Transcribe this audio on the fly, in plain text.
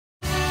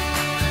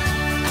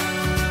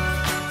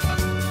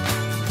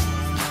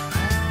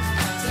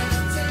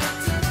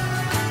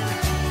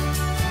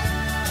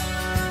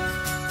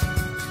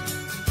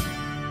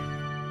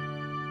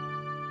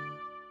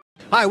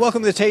Hi,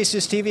 welcome to Taste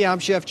This TV. I'm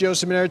Chef Joe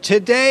Ciminera.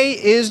 Today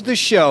is the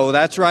show.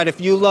 That's right,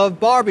 if you love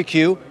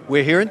barbecue,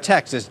 we're here in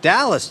Texas,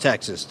 Dallas,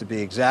 Texas to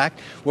be exact,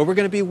 where we're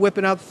going to be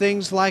whipping up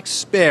things like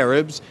spare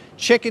ribs,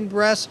 chicken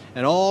breasts,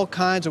 and all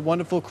kinds of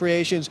wonderful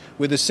creations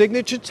with a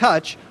signature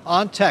touch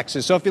on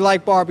Texas. So if you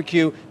like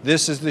barbecue,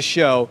 this is the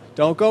show.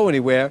 Don't go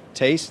anywhere.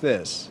 Taste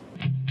this.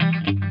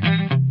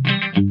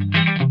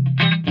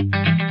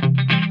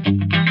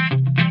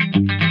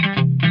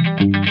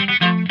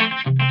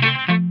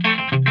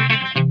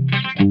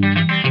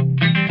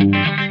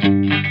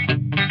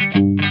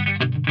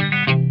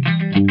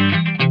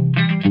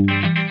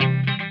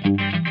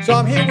 So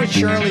I'm here with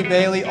Shirley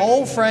Bailey,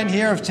 old friend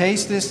here of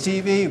Taste This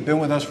TV. You've been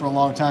with us for a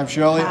long time,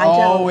 Shirley. Hi, Joe.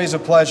 Always a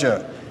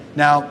pleasure.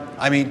 Now,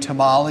 I mean,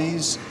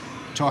 tamales,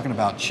 talking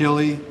about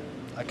chili.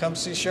 I come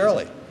see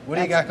Shirley. What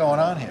do you got going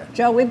on here?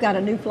 Joe, we've got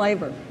a new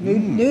flavor.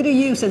 New to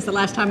you since the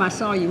last time I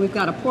saw you. We've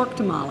got a pork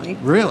tamale.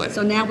 Really?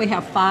 So now we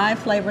have 5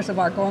 flavors of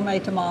our gourmet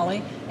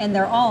tamale, and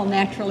they're all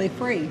naturally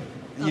free.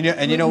 You know,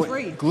 and you know,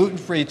 Gluten-free.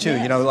 gluten-free too.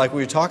 Yes. You know, like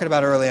we were talking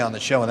about early on the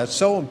show, and that's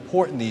so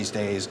important these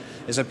days,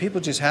 is that people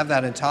just have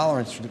that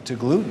intolerance to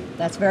gluten.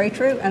 That's very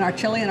true. And our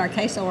chili and our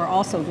queso are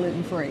also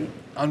gluten-free.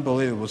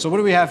 Unbelievable. So what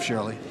do we have,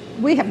 Shirley?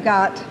 We have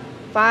got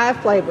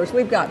 5 flavors.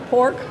 We've got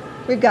pork,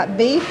 we've got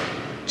beef,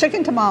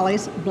 chicken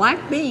tamales,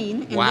 black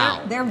bean, and Wow.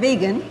 they're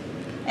vegan,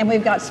 and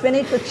we've got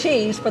spinach with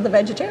cheese for the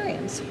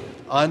vegetarians.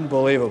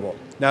 Unbelievable.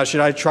 Now,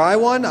 should I try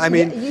one? I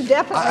mean, you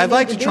definitely I'd need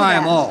like to to do try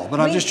them that. all, but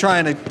I'm just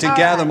trying to All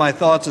gather right. my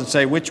thoughts and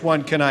say which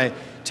one can I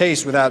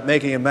taste without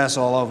making a mess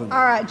all over me.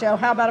 All right, Joe,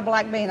 how about a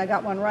black bean? I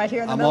got one right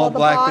here in the I'm middle all of the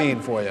black pot. bean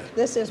for you.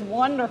 This is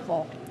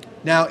wonderful.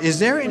 Now, is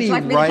there Would any you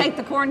like me right? to take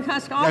the corn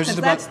husk off? I was just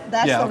Because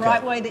that's yeah, the okay.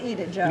 right way to eat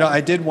it, Joe. You know, I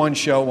did one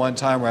show one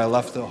time where I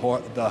left the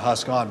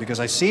husk on because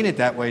I seen it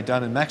that way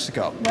done in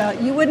Mexico. Well,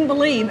 you wouldn't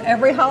believe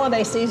every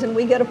holiday season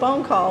we get a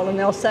phone call and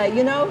they'll say,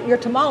 you know, your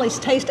tamales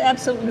taste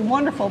absolutely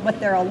wonderful, but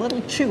they're a little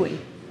chewy.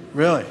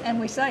 Really? And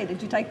we say,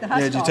 did you take the husk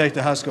off? Yeah, did you take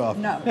the husk off?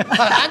 No.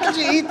 How could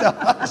you eat the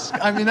husk?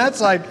 I mean,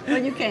 that's like,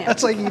 Well, you can't.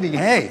 that's like eating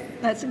hay.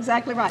 That's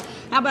exactly right.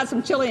 How about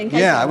some chili and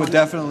queso? Yeah, I would on it?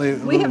 definitely.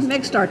 We have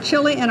mixed our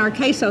chili and our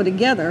queso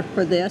together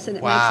for this, and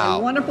it makes Wow.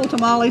 a wonderful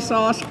tamale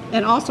sauce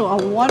and also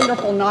a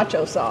wonderful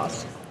nacho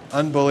sauce.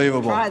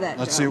 Unbelievable. Try that,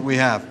 Let's Joe. see what we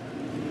have.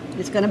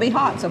 It's going to be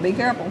hot, so be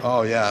careful.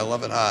 Oh yeah, I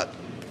love it hot.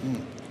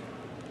 Mm.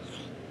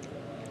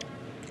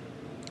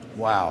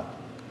 Wow.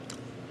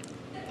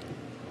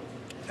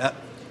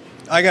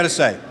 I got to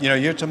say, you know,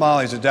 your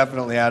tamales are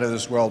definitely out of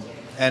this world,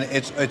 and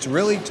it's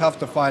really tough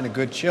to find a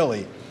good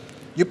chili.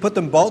 You put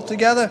them both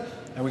together,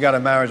 and we got a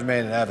marriage made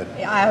in heaven.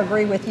 I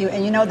agree with you.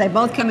 And you know, they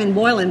both come in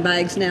boiling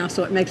bags now,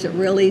 so it makes it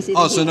real easy to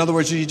Oh, so heat. in other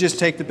words, you just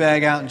take the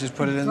bag out and just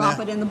put it in Drop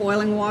there? it in the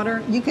boiling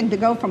water. You can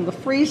go from the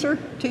freezer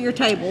to your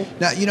table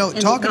Now, you know,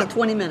 in talking about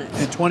 20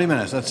 minutes. In 20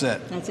 minutes, that's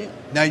it. That's it.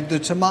 Now, the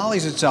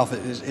tamales itself,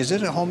 is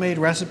it a homemade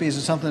recipe? Is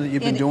it something that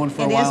you've been doing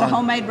for a while? It is a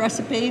homemade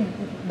recipe.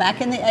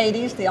 Back in the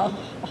 80s, the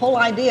whole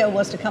idea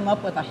was to come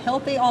up with a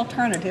healthy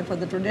alternative for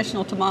the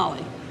traditional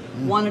tamale.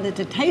 Wanted it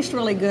to taste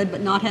really good,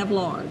 but not have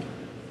lard.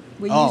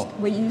 We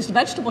used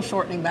vegetable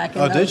shortening back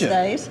in those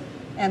days.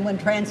 And when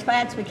trans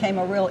fats became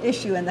a real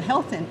issue in the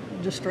health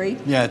industry,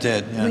 Yeah, it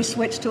did. Yeah. we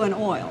switched to an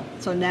oil.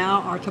 So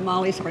now our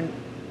tamales are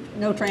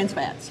no trans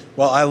fats.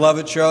 Well, I love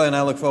it, Shirley, and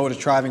I look forward to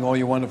trying all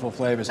your wonderful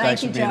flavors. Thank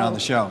Thanks you, for being Joe. on the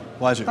show.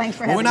 Pleasure. Thanks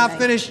for But we're having not me.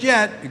 finished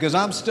yet because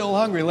I'm still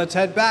hungry. Let's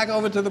head back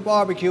over to the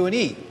barbecue and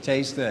eat.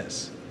 Taste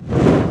this.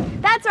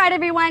 That's right,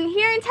 everyone.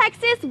 Here in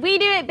Texas, we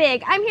do it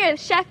big. I'm here with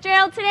Chef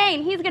Gerald today,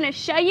 and he's going to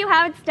show you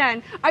how it's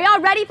done. Are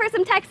y'all ready for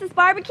some Texas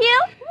barbecue?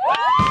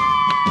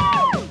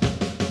 Woo!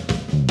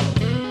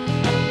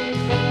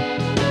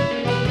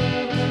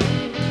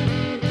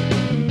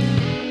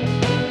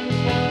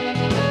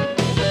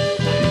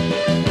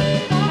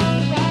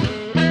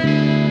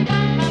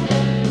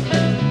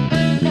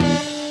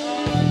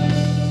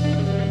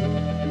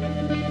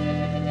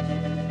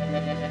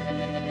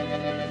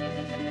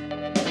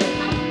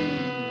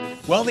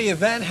 Well, the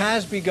event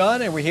has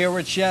begun, and we're here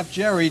with Chef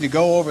Jerry to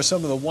go over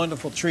some of the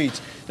wonderful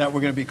treats that we're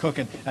going to be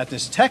cooking at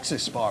this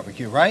Texas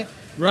barbecue, right?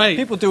 Right.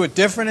 People do it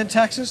different in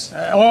Texas?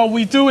 Oh,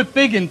 we do it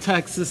big in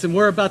Texas, and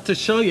we're about to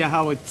show you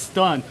how it's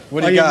done.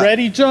 What do Are you got?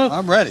 ready, Joe?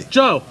 I'm ready.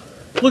 Joe,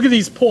 look at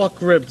these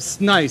pork ribs.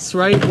 Nice,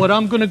 right? What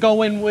I'm going to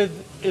go in with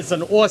is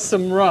an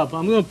awesome rub.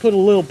 I'm going to put a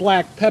little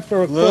black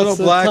pepper across Little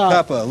the black top.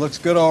 pepper. Looks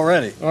good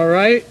already. All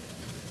right?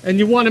 And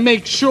you want to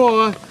make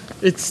sure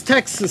it's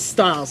Texas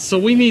style, so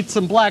we need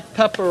some black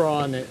pepper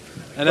on it.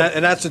 And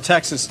that's the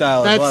Texas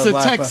style. That's the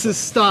Texas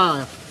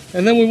style.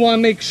 And then we want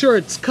to make sure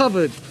it's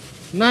covered.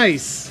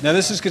 Nice. Now,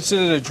 this is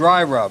considered a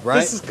dry rub,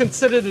 right? This is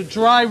considered a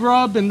dry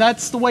rub, and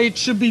that's the way it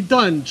should be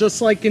done,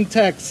 just like in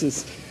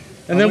Texas.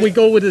 And then we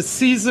go with a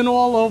season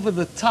all over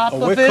the top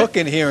of we're it.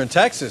 cooking here in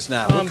Texas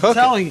now. We're I'm cooking.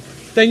 telling you.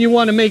 Then you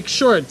want to make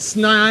sure it's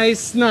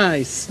nice.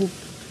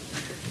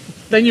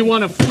 Then you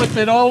want to flip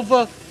it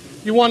over.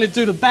 You want to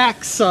do the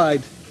back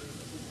side.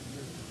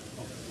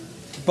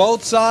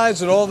 Both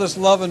sides with all this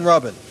love and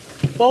rubbing.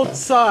 Both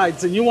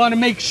sides. And you want to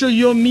make sure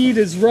your meat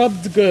is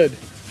rubbed good.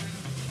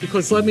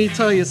 Because let me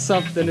tell you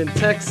something, in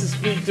Texas,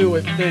 we do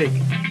it big.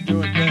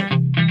 Do it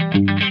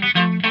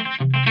big.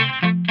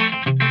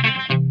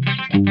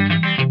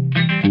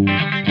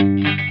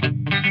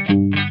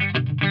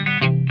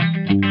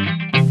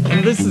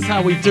 And this is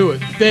how we do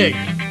it, big.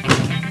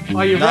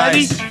 Are you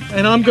Nice. ready?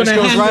 And I'm gonna This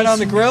goes hand right this on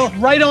the grill?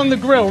 Right on the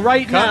grill,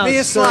 right now. Cut me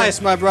a sir.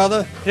 slice, my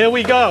brother. Here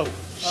we go.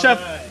 Chef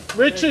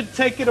Richard,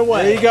 take it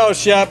away. There you go,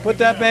 Chef. Put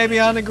that baby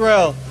on the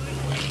grill.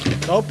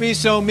 Don't be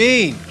so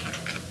mean.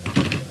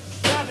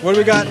 What do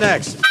we got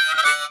next?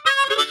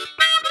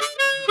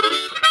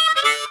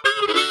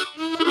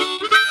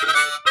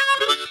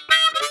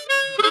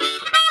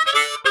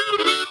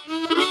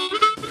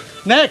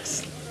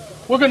 Next,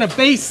 we're gonna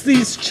baste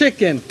these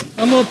chicken.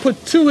 I'm gonna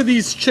put 2 of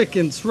these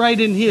chickens right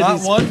in here. Not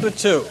These- one, but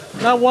 2.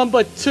 Not 1,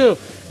 but 2.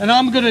 And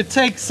I'm gonna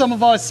take some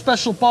of our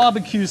special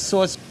barbecue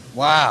sauce,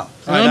 Wow.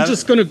 and All right, I'm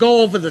just gonna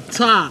go over the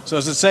top. So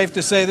is it safe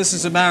to say this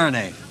is a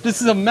marinade?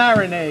 This is a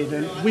marinade,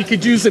 and we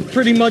could use it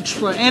pretty much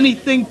for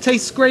anything.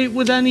 Tastes great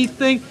with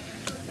anything,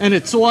 and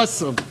it's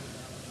awesome.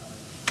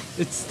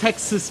 It's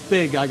Texas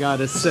big, I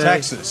gotta say.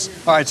 Texas.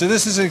 All right, so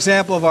this is an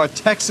example of our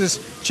Texas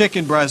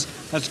chicken breast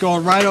that's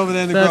going right over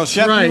there in the grill. That's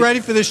Chef, right. you ready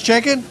for this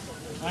chicken?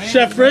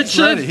 Chef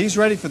Richard, He's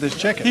ready for this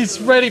chicken. he's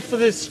ready for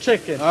this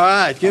chicken. All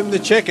right, give him the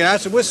chicken.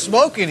 We're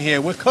smoking here.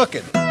 We're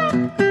cooking.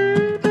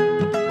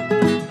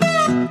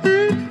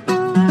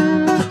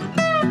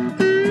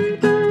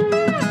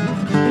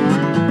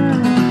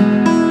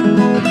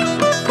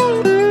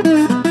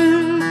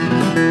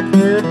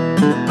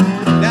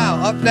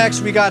 Now, up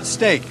next, we got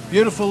steak.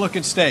 Beautiful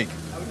looking steak.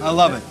 I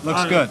love it.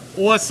 Looks good.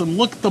 Awesome.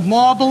 Look at the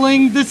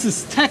marbling. This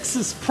is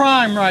Texas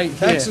prime right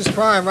here. Texas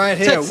prime right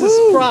here. Texas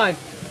Woo! prime.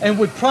 And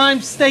with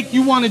prime steak,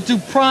 you want to do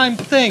prime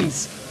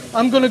things.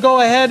 I'm going to go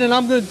ahead and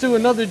I'm going to do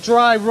another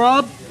dry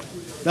rub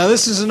Now,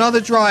 this is another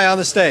dry on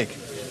the steak.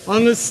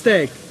 on the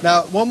steak.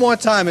 Now, one more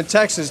time, in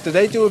Texas, do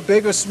they do it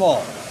big or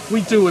small?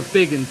 We do it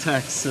big in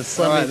Texas.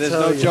 All Let right, me there's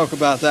tell no you. joke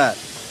about that.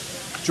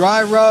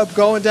 Dry rub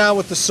going down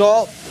with the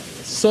salt,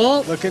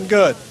 Salt looking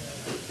good.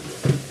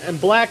 and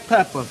black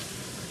pepper.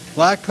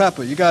 Black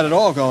pepper, you got it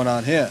all going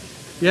on here.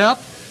 Yep.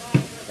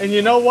 And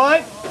you know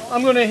what?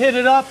 I'm going to hit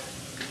it up.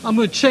 I'm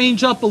going to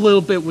change up a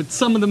little bit with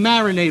some of the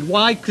marinade.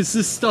 Why? Because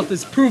this stuff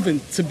is proven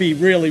to be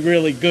really,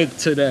 really good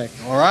today.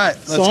 All right,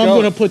 let's So I'm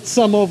go. going to put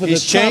some over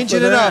He's the top changing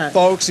of it that. up,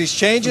 folks. He's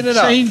changing it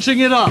up. Changing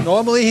it up.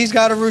 Normally he's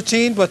got a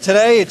routine, but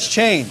today it's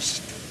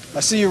changed. I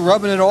see you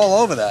rubbing it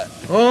all over that.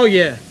 Oh,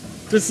 yeah.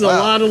 This is Wow. a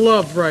lot of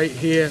love right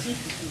here.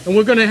 And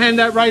we're going to hand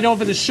that right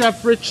over to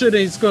Chef Richard,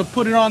 and he's going to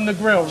put it on the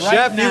grill right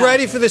Chef, now. you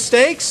ready for the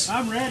steaks?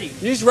 I'm ready.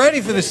 He's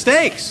ready for the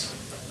steaks.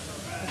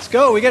 Let's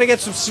go. We got to get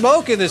some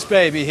smoke in this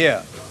baby here.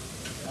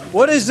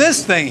 What is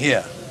this thing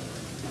here?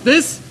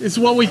 This is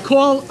what we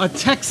call a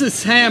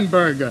Texas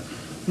hamburger.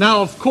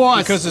 Now, of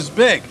course, Because it's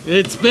big.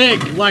 it's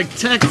big, like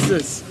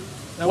Texas.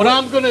 What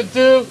I'm going to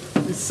do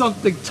is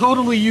something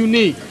totally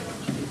unique.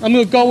 I'm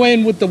going to go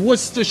in with the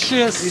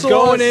Worcestershire sauce. He's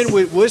going in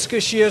with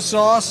Worcestershire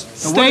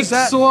sauce. And what Steak is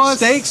that? sauce.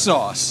 Steak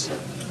sauce.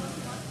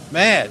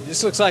 Man,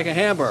 this looks like a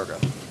hamburger.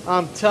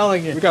 I'm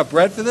telling you. We got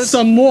bread for this?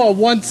 Some more,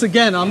 once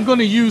again. I'm going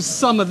to use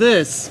some of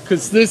this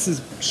because this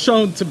is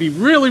shown to be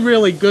really,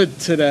 really good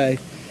today.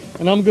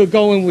 And I'm going to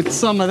go in with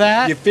some of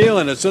that. You're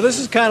feeling it. So this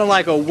is kind of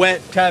like a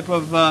wet type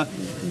of...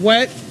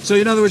 Wet. So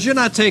in other words, you're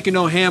not taking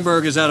no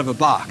hamburgers out of a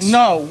box.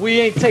 No, we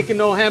ain't taking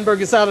no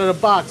hamburgers out of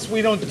the box.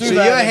 We don't do So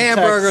that your in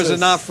hamburgers Texas. are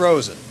not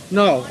frozen.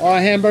 No,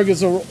 our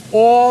hamburgers are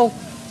all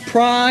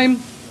prime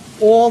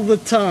all the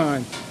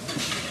time.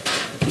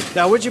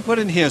 Now, what'd you put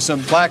in here?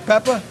 Some black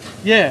pepper?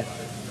 Yeah.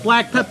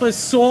 Black pepper,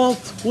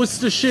 salt,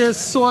 Worcestershire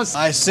sauce.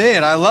 I see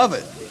it. I love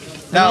it.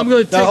 Now, I'm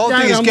gonna the take whole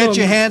that, thing is I'm get gonna-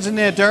 your hands in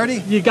there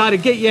dirty. You got to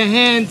get your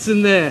hands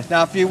in there.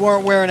 Now, if you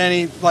weren't wearing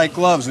any like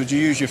gloves, would you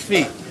use your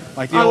feet?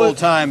 Like the I would-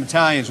 old-time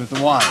Italians with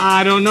the wine.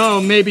 I don't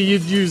know. Maybe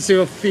you'd use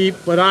your feet,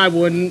 but I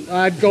wouldn't.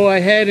 I'd go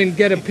ahead and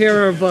get a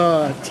pair of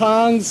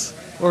tongs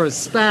or a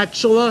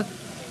spatula,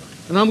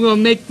 and I'm going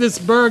to make this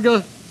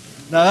burger.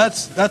 Now,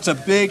 that's a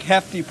big,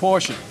 hefty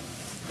portion.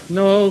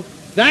 No,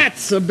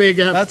 that's a big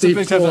That's a hefty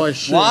big portion.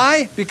 portion.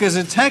 Why? Because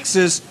in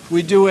Texas,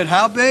 we do it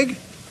how big?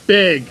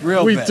 Big.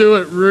 Real we big. do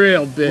it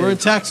real big. We're in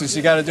Texas.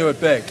 You got to do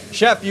it big.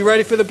 Chef, you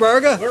ready for the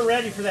burger? We're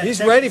ready for that. He's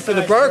Texas ready for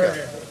the size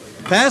burger.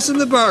 Pass him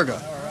the burger.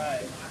 All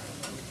right.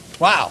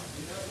 Wow.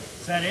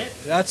 Is that it?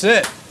 That's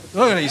it.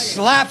 Look at it. He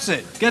slaps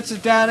it. Gets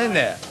it down in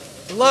there.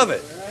 I love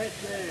it. Right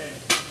there.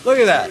 Look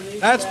at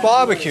that. That's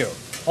barbecue.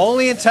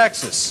 Only in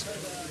Texas.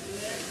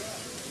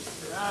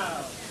 Wow.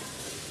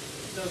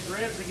 Those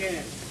ribs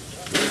again.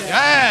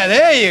 Ah,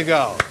 there you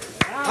go.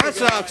 That's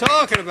what I'm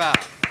talking about.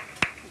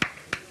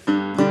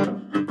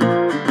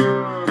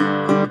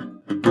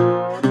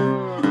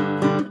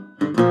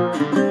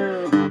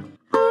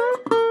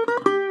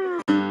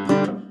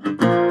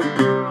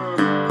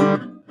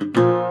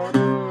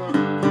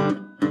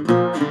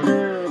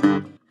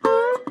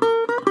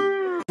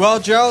 Well,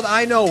 Gerald,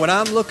 I know when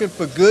I'm looking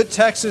for good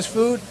Texas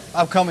food,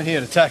 I'm coming here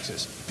to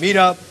Texas. Meet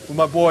up with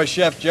my boy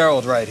Chef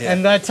Gerald right here.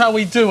 And that's how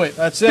we do it.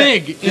 That's it.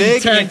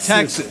 Big in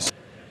Texas.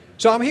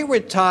 So I'm here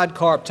with Todd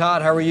Karp.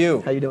 Todd, how are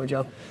you? How you doing,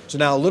 Joe? So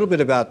now a little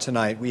bit about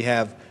tonight. We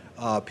have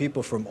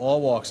people from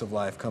all walks of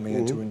life coming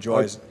in to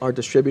enjoy. Our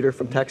distributor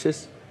from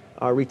Texas,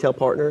 our retail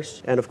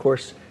partners, and of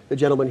course the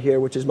gentleman here,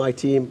 which is my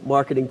team,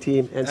 marketing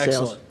team, and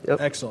sales.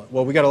 Excellent. Excellent.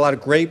 Well, we got a lot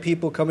of great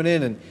people coming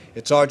in, and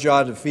it's our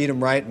job to feed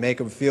them right and make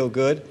them feel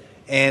good.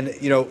 And,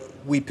 you know,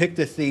 we picked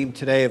the theme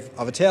today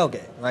of a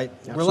tailgate, right?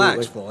 Absolutely.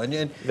 Relaxful.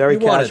 And very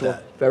we wanted casual,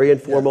 that. very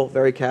informal,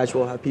 very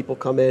casual. Have people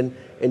come in,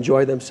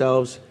 enjoy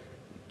themselves,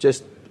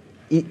 just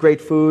eat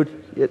great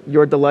food,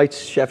 your delights,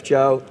 Chef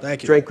Joe.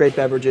 Thank you. Drink great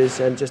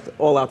beverages, and just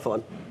all-out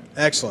fun.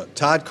 Excellent.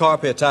 Todd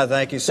Karp here. Todd,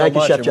 thank you so Thank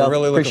you, much. Chef And Joe. we're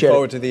really looking Appreciate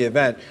forward it. to the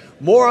event.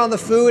 More on the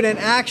food and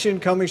action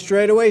coming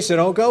straight away, so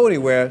don't go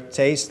anywhere.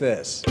 Taste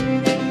this.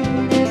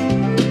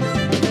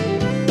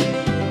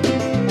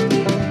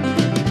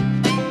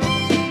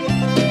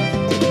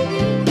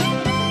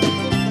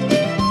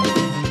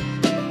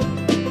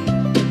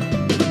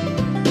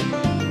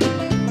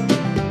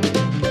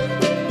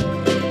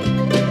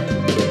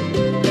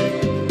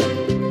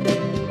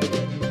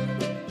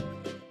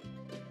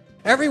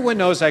 Everyone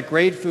knows that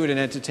great food and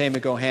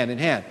entertainment go hand in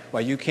hand.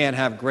 While you can't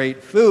have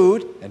great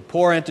food and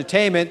poor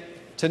entertainment,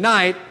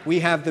 tonight we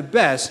have the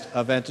best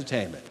of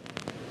entertainment.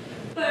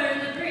 Burn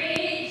the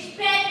bridge,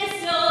 bet the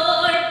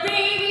sword,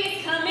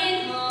 baby's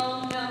coming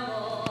home no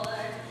more.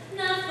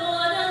 Not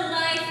for the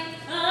life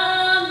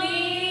of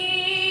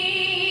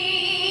me.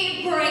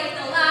 Break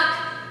the lock,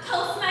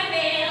 post my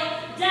bail,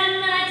 done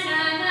my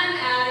time, I'm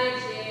out of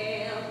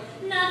jail.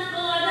 Not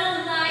for the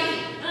life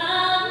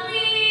of me.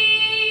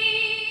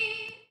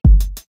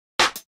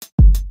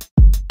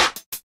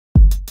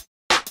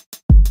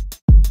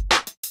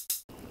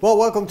 Well,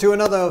 welcome to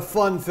another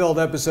fun-filled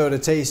episode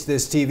of Taste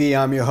This TV.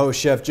 I'm your host,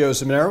 Chef Joe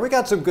Ciminera. We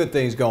got some good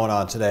things going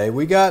on today.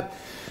 We got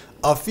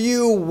a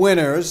few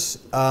winners.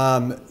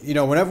 You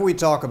know, whenever we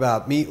talk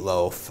about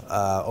meatloaf,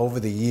 over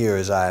the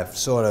years, I've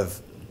sort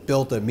of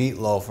built a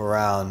meatloaf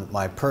around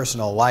my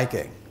personal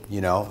liking.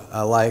 You know,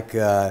 I like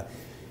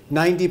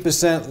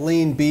 90%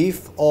 lean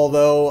beef,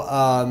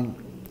 although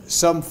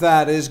some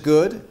fat is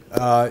good.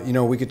 You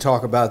know, we could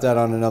talk about that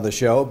on another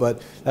show,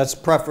 but that's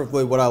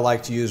preferably what I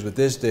like to use with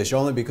this dish,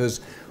 only because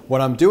what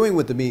I'm doing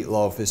with the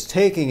meatloaf is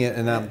taking it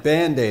and I'm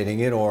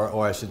band-aiding it,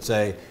 or I should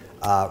say,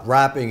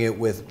 wrapping it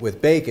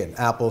with bacon,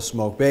 apple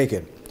smoked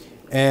bacon.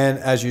 And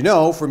as you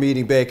know, from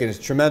eating bacon, it's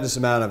a tremendous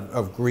amount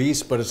of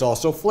grease, but it's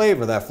also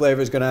flavor. That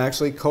flavor is going to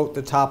actually coat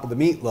the top of the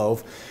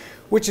meatloaf,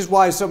 which is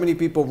why so many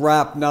people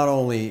wrap not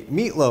only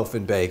meatloaf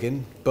in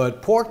bacon,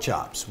 but pork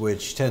chops,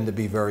 which tend to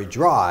be very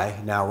dry,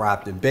 now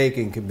wrapped in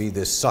bacon can be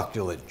this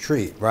succulent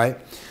treat, right?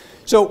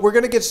 So we're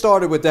going to get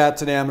started with that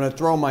today. I'm going to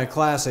throw my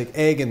classic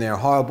egg in there,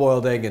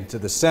 hard-boiled egg into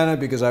the center,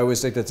 because I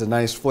always think that's a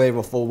nice,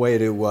 flavorful way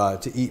to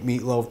eat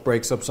meatloaf.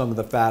 Breaks up some of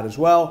the fat as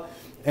well.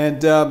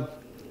 And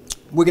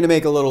we're going to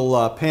make a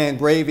little pan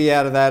gravy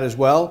out of that as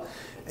well.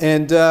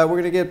 And we're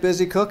going to get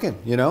busy cooking,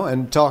 you know,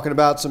 and talking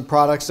about some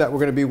products that we're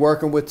going to be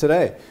working with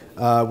today.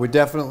 We're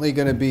definitely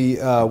going to be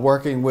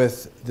working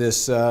with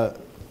this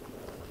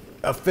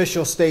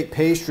official state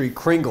pastry,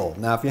 Kringle.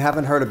 Now, if you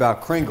haven't heard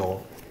about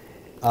Kringle,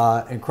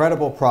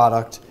 incredible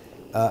product.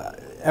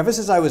 Ever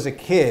since I was a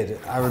kid,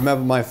 I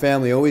remember my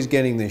family always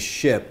getting this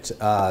shipped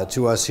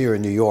to us here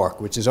in New York,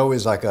 which is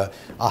always like a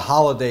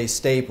holiday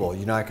staple.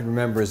 You know, I can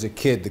remember as a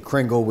kid, the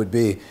Kringle would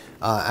be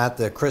at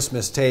the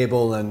Christmas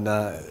table, and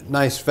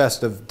nice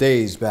festive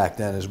days back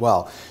then as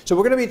well. So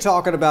we're going to be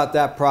talking about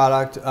that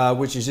product,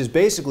 which is just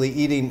basically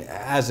eating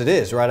as it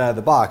is right out of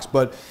the box.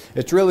 But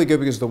it's really good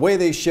because the way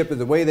they ship it,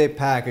 the way they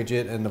package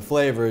it, and the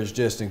flavor is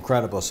just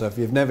incredible. So if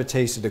you've never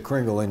tasted a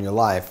Kringle in your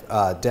life,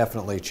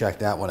 definitely check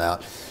that one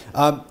out.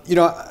 You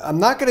know, I'm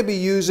not going to be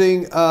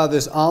using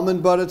this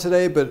almond butter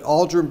today, but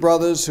Aldrin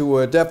Brothers, who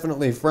are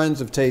definitely friends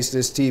of Taste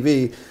This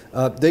TV,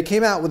 they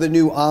came out with a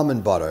new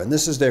almond butter, and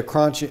this is their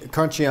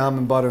crunchy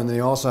almond butter, and they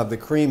also have the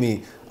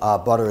creamy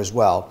butter as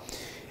well.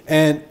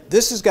 And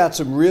this has got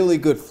some really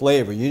good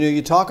flavor. You know,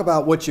 you talk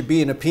about what should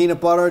be in a peanut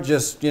butter,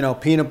 just, you know,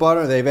 peanut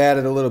butter. They've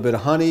added a little bit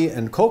of honey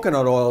and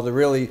coconut oil to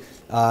really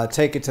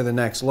take it to the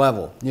next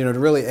level. You know, to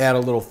really add a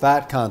little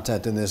fat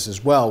content in this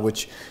as well,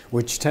 which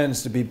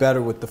tends to be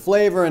better with the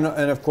flavor and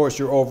of course,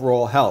 your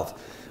overall health.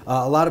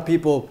 A lot of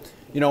people,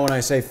 you know, when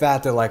I say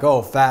fat, they're like,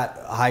 oh, fat,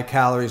 high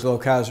calories, low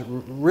calories.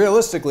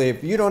 Realistically,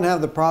 if you don't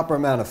have the proper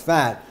amount of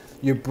fat,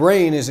 your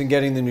brain isn't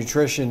getting the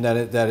nutrition that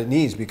it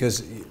needs,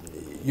 because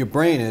your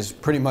brain is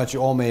pretty much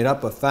all made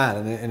up of fat,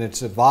 and it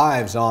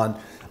survives on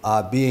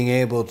being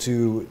able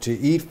to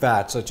eat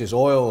fat, such as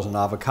oils and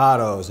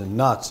avocados and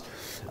nuts.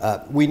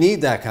 We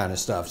need that kind of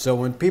stuff. So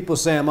when people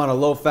say I'm on a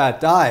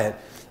low-fat diet,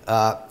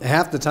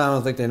 half the time I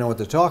don't think they know what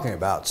they're talking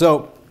about.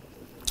 So,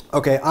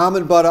 okay,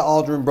 almond butter,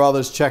 Aldrin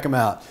Brothers, check them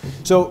out.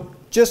 So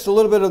just a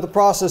little bit of the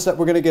process that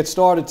we're going to get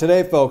started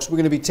today, folks. We're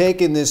going to be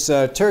taking this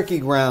turkey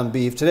ground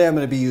beef. Today I'm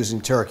going to be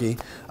using turkey.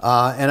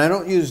 And I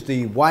don't use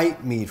the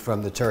white meat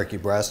from the turkey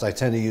breast. I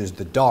tend to use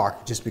the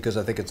dark just because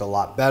I think it's a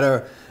lot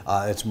better.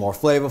 It's more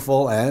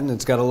flavorful, and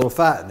it's got a little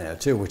fat in there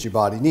too, which your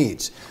body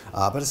needs.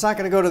 But it's not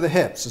going to go to the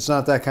hips. It's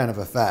not that kind of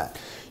a fat.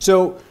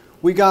 So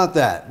we got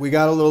that. We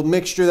got a little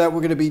mixture that we're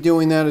going to be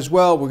doing that as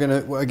well. We're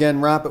going to,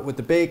 again, wrap it with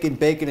the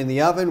bacon in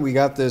the oven. We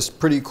got this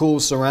pretty cool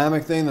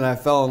ceramic thing that I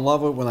fell in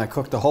love with when I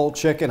cooked the whole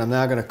chicken. I'm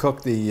now going to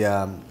cook the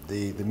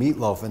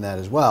meatloaf in that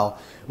as well.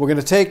 We're going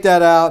to take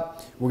that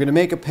out. We're going to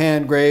make a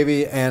pan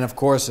gravy, and of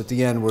course at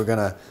the end we're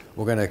going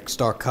to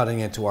start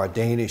cutting into our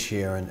Danish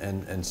here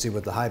and see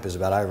what the hype is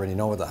about. I already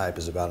know what the hype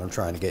is about. I'm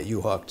trying to get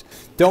you hooked.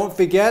 Don't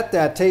forget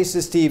that Taste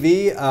This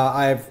TV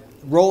I've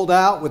rolled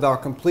out with our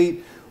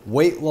complete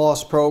weight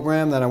loss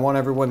program that I want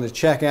everyone to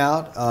check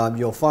out.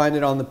 You'll find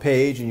it on the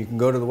page, and you can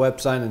go to the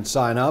website and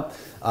sign up.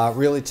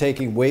 Really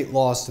taking weight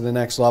loss to the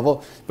next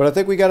level. But I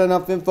think we got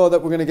enough info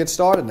that we're going to get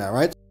started now,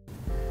 right?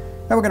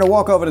 Now we're going to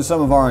walk over to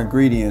some of our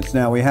ingredients.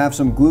 Now we have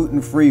some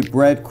gluten-free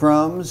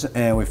breadcrumbs,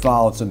 and we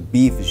followed some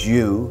beef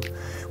jus.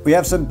 We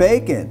have some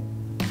bacon.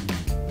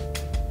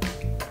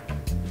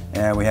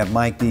 And we have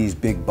Mike D's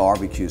big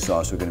barbecue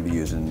sauce we're going to be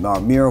using. Our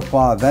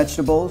mirepoix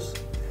vegetables.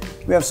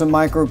 We have some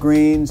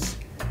microgreens.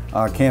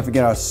 Can't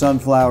forget our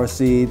sunflower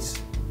seeds,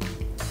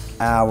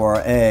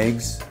 our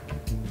eggs,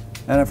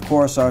 and of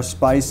course our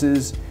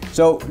spices.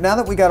 So now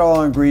that we got all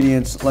our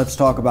ingredients, let's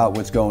talk about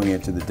what's going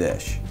into the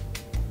dish.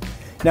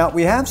 Now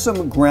we have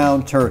some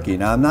ground turkey.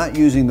 Now I'm not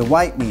using the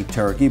white meat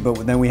turkey,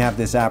 but then we have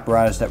this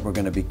apparatus that we're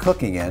going to be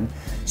cooking in.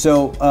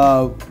 So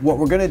what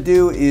we're going to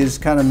do is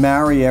kind of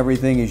marry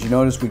everything. As you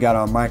notice, we got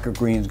our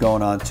microgreens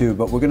going on too,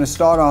 but we're going to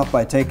start off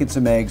by taking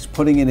some eggs,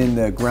 putting it in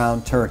the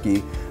ground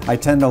turkey. I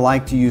tend to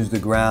like to use the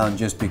ground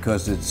just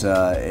because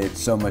it's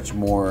so much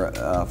more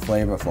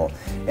flavorful.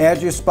 Add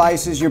your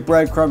spices, your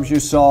breadcrumbs, your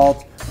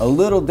salt, a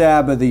little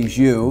dab of the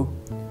jus,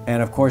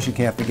 and of course you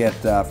can't forget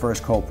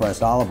first cold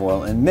pressed olive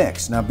oil, and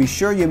mix. Now be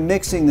sure you're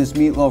mixing this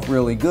meatloaf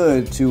really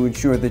good to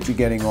ensure that you're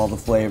getting all the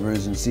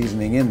flavors and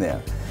seasoning in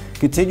there.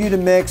 Continue to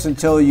mix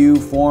until you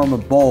form a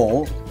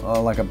bowl,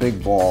 like a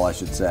big ball I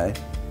should say.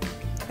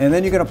 And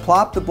then you're going to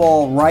plop the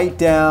ball right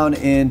down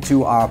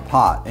into our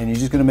pot, and you're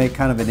just going to make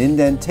kind of an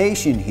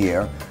indentation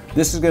here.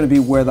 This is going to be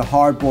where the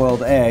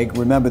hard-boiled egg,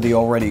 remember the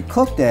already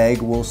cooked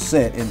egg, will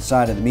sit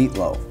inside of the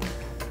meatloaf.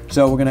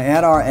 So we're going to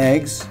add our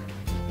eggs.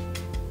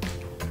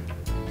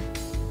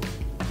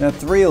 Now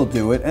 3 will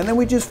do it, and then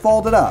we just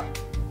fold it up.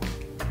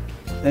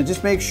 And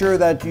just make sure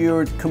that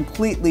you're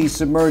completely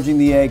submerging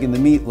the egg in the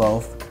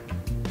meatloaf,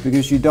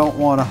 because you don't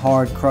want a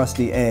hard,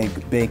 crusty egg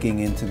baking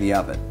into the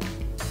oven.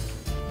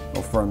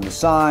 We'll firm the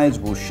sides,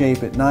 we'll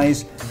shape it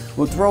nice.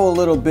 We'll throw a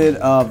little bit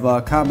of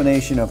a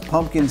combination of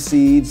pumpkin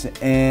seeds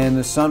and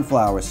the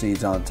sunflower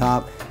seeds on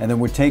top, and then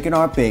we're taking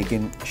our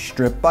bacon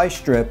strip by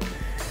strip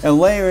and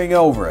layering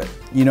over it.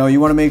 You know, you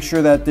want to make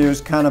sure that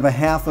there's kind of a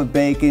half a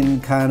bacon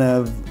kind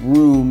of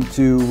room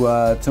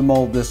to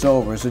mold this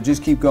over. So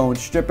just keep going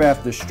strip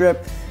after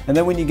strip, and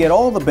then when you get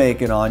all the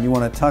bacon on, you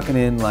want to tuck it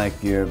in like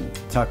you're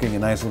tucking a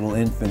nice little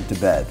infant to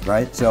bed,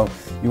 right? So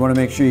you want to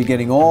make sure you're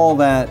getting all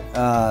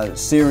that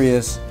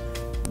serious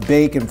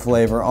bacon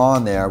flavor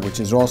on there, which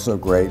is also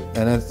great.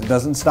 And it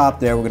doesn't stop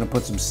there. We're going to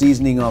put some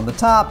seasoning on the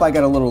top. I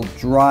got a little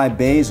dry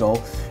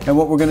basil, and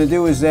what we're going to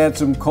do is add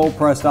some cold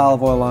pressed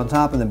olive oil on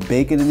top, and then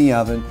bake it in the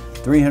oven,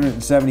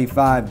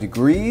 375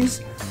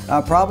 degrees,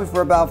 probably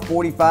for about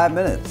 45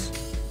 minutes.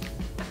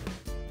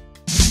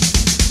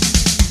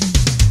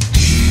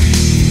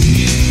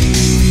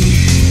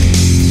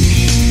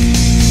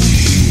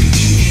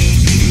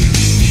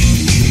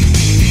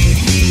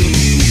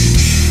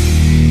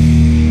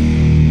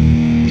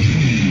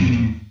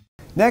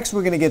 Next,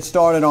 we're going to get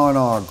started on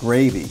our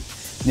gravy.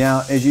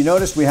 Now, as you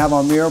notice, we have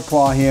our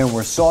mirepoix here, and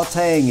we're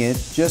sauteing it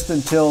just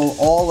until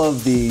all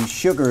of the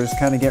sugars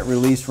kind of get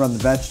released from the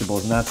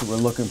vegetables, and that's what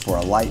we're looking for,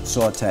 a light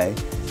saute.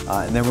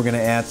 And then we're going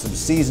to add some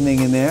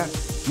seasoning in there.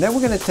 And then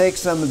we're going to take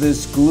some of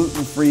this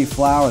gluten-free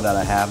flour that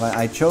I have.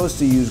 I chose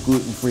to use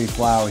gluten-free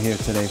flour here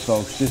today,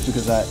 folks, just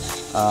because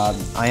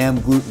I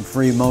am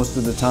gluten-free most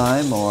of the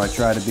time, or I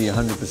try to be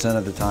 100%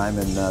 of the time,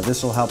 and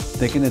this will help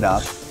thicken it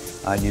up,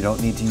 and you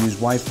don't need to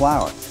use white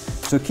flour.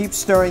 So keep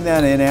stirring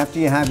that in after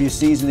you have your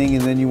seasoning,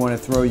 and then you want to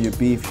throw your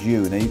beef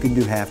jus. Now you can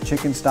do half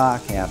chicken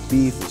stock, half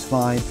beef, it's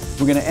fine.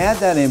 We're going to add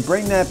that in,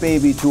 bring that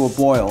baby to a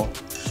boil.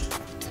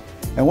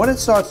 And when it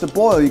starts to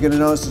boil, you're going to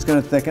notice it's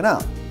going to thicken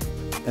up.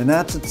 And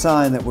that's a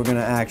sign that we're going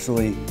to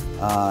actually,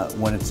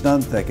 when it's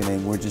done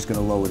thickening, we're just going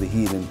to lower the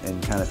heat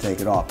and kind of take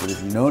it off. But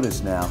if you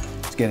notice now,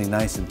 it's getting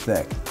nice and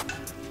thick.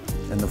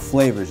 And the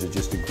flavors are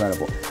just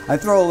incredible. I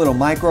throw a little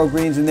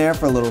microgreens in there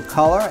for a little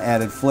color,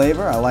 added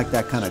flavor. I like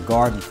that kind of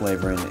garden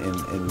flavor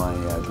in my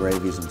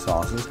gravies and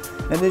sauces.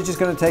 And they're just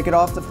going to take it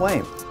off the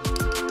flame.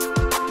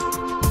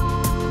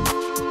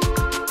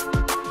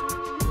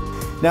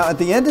 Now at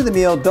the end of the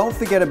meal, don't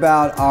forget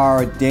about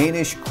our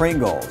Danish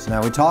kringles.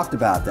 Now we talked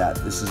about that.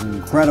 This is an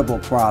incredible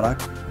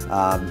product.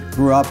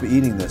 Grew up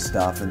eating this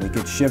stuff, and it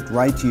gets shipped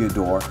right to your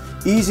door.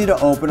 Easy to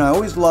open. I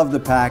always love the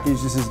package.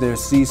 This is their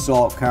sea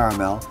salt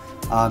caramel.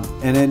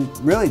 And then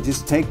really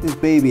just take this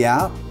baby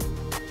out.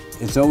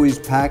 It's always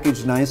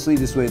packaged nicely,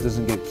 this way it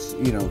doesn't get,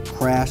 you know,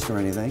 crashed or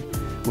anything.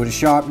 With a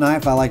sharp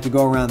knife, I like to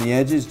go around the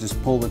edges,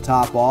 just pull the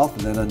top off,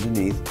 and then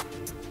underneath.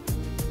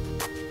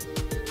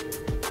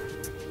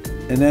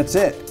 And that's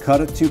it. Cut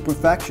it to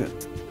perfection.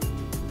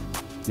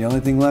 The only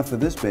thing left for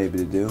this baby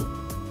to do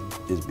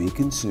is be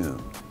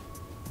consumed.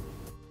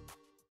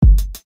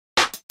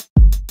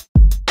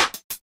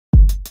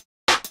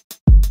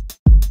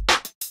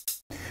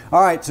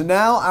 All right, so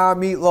now our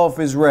meatloaf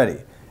is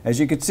ready. As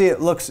you can see, it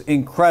looks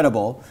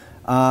incredible.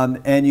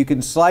 And you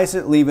can slice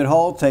it, leave it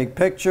whole, take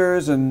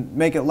pictures, and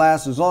make it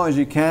last as long as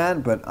you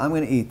can, but I'm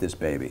gonna eat this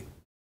baby.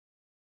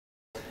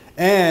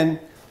 And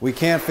we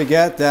can't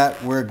forget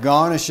that we're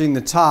garnishing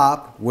the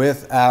top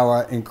with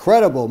our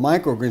incredible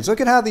microgreens.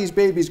 Look at how these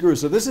babies grew.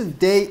 So this is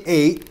day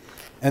 8,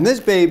 and this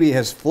baby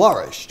has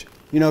flourished.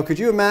 You know, could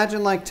you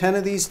imagine like 10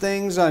 of these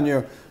things on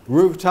your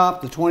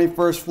rooftop, the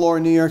 21st floor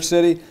in New York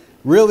City?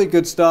 Really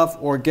good stuff,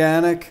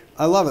 organic.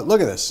 I love it. Look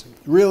at this.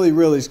 Really,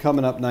 really is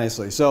coming up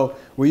nicely. So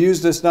we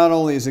use this not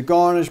only as a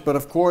garnish, but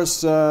of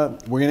course, we're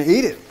going to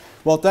eat it.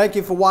 Well, thank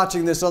you for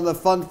watching this on the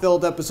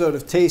fun-filled episode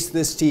of Taste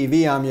This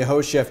TV. I'm your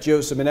host, Chef Joe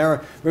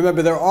Ciminera.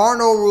 Remember, there are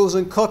no rules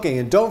in cooking,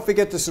 and don't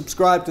forget to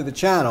subscribe to the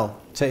channel,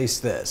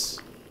 Taste This.